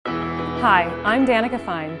Hi, I'm Danica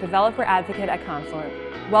Fine, Developer Advocate at Confluent.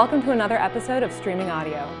 Welcome to another episode of Streaming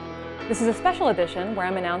Audio. This is a special edition where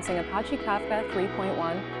I'm announcing Apache Kafka 3.1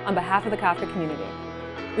 on behalf of the Kafka community.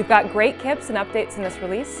 We've got great KIPs and updates in this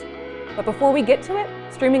release, but before we get to it,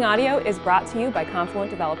 Streaming Audio is brought to you by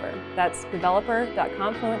Confluent Developer. That's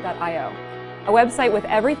developer.confluent.io, a website with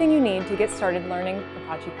everything you need to get started learning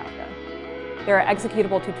Apache Kafka. There are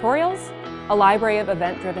executable tutorials, a library of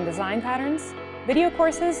event-driven design patterns, video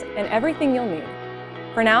courses, and everything you'll need.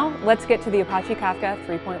 For now, let's get to the Apache Kafka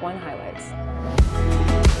 3.1 highlights.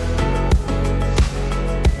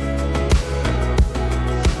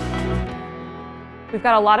 We've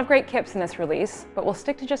got a lot of great KIPs in this release, but we'll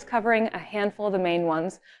stick to just covering a handful of the main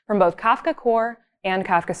ones from both Kafka Core and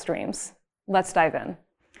Kafka Streams. Let's dive in.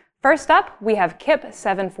 First up, we have KIP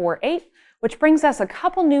 748, which brings us a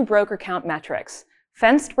couple new broker count metrics: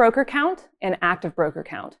 fenced broker count and active broker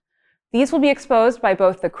count. These will be exposed by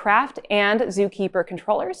both the Craft and Zookeeper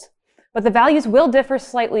controllers, but the values will differ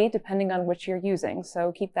slightly depending on which you're using,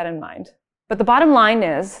 so keep that in mind. But the bottom line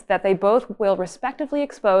is that they both will respectively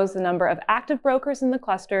expose the number of active brokers in the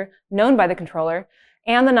cluster known by the controller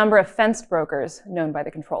and the number of fenced brokers known by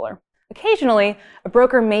the controller. Occasionally, a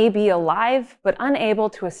broker may be alive but unable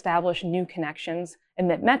to establish new connections,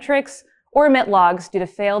 emit metrics, or emit logs due to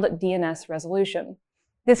failed DNS resolution.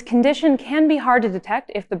 This condition can be hard to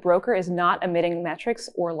detect if the broker is not emitting metrics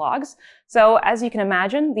or logs. So as you can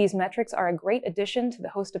imagine, these metrics are a great addition to the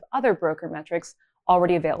host of other broker metrics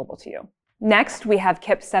already available to you. Next, we have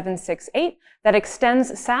KIP 768 that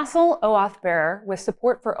extends SASL OAuth bearer with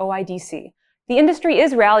support for OIDC. The industry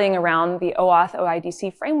is rallying around the OAuth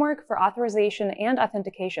OIDC framework for authorization and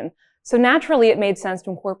authentication, so naturally it made sense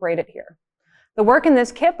to incorporate it here. The work in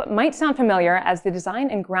this KIP might sound familiar, as the design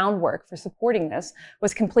and groundwork for supporting this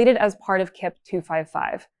was completed as part of KIP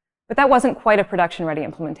 255, but that wasn't quite a production-ready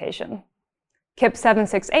implementation. KIP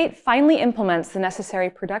 768 finally implements the necessary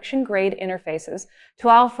production-grade interfaces to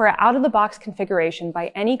allow for out-of-the-box configuration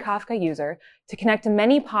by any Kafka user to connect to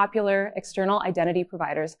many popular external identity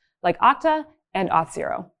providers like Okta and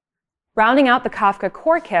Auth0. Rounding out the Kafka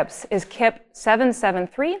core KIPs is KIP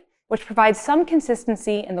 773, which provides some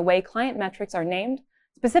consistency in the way client metrics are named,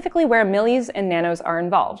 specifically where millis and nanos are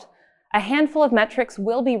involved. A handful of metrics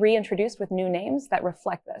will be reintroduced with new names that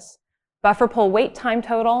reflect this. Buffer pool wait time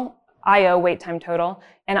total, I/O wait time total,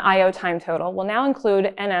 and I/O time total will now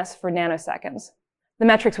include NS for nanoseconds. The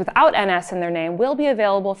metrics without NS in their name will be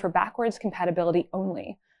available for backwards compatibility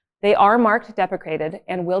only. They are marked deprecated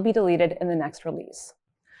and will be deleted in the next release.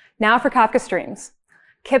 Now for Kafka Streams.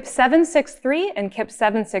 KIP 763 and KIP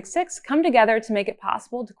 766 come together to make it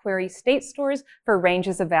possible to query state stores for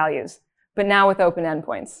ranges of values, but now with open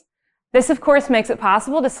endpoints. This, of course, makes it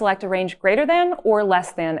possible to select a range greater than or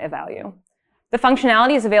less than a value. The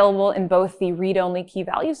functionality is available in both the read-only key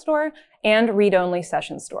value store and read-only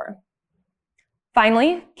session store.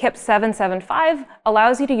 Finally, KIP 775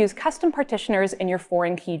 allows you to use custom partitioners in your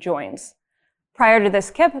foreign key joins. Prior to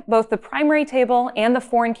this KIP, both the primary table and the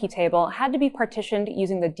foreign key table had to be partitioned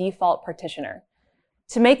using the default partitioner.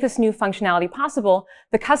 To make this new functionality possible,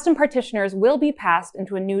 the custom partitioners will be passed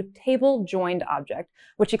into a new table joined object,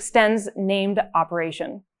 which extends named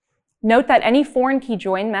operation. Note that any foreign key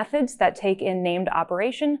join methods that take in named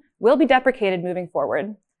operation will be deprecated moving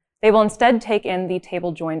forward. They will instead take in the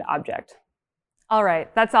table joined object. All right,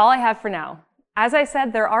 that's all I have for now. As I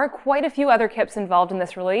said, there are quite a few other KIPs involved in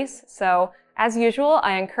this release, so as usual,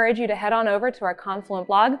 I encourage you to head on over to our Confluent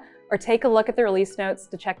blog or take a look at the release notes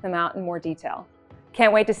to check them out in more detail.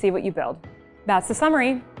 Can't wait to see what you build. That's the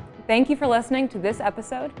summary. Thank you for listening to this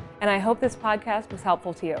episode, and I hope this podcast was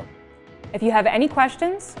helpful to you. If you have any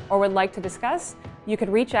questions or would like to discuss, you could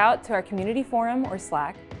reach out to our community forum or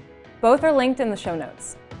Slack. Both are linked in the show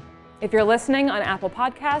notes. If you're listening on Apple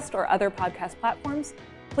Podcast or other podcast platforms,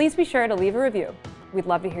 please be sure to leave a review. We'd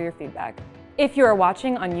love to hear your feedback. If you are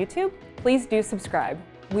watching on YouTube, please do subscribe.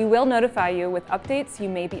 We will notify you with updates you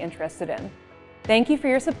may be interested in. Thank you for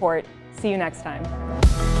your support. See you next time.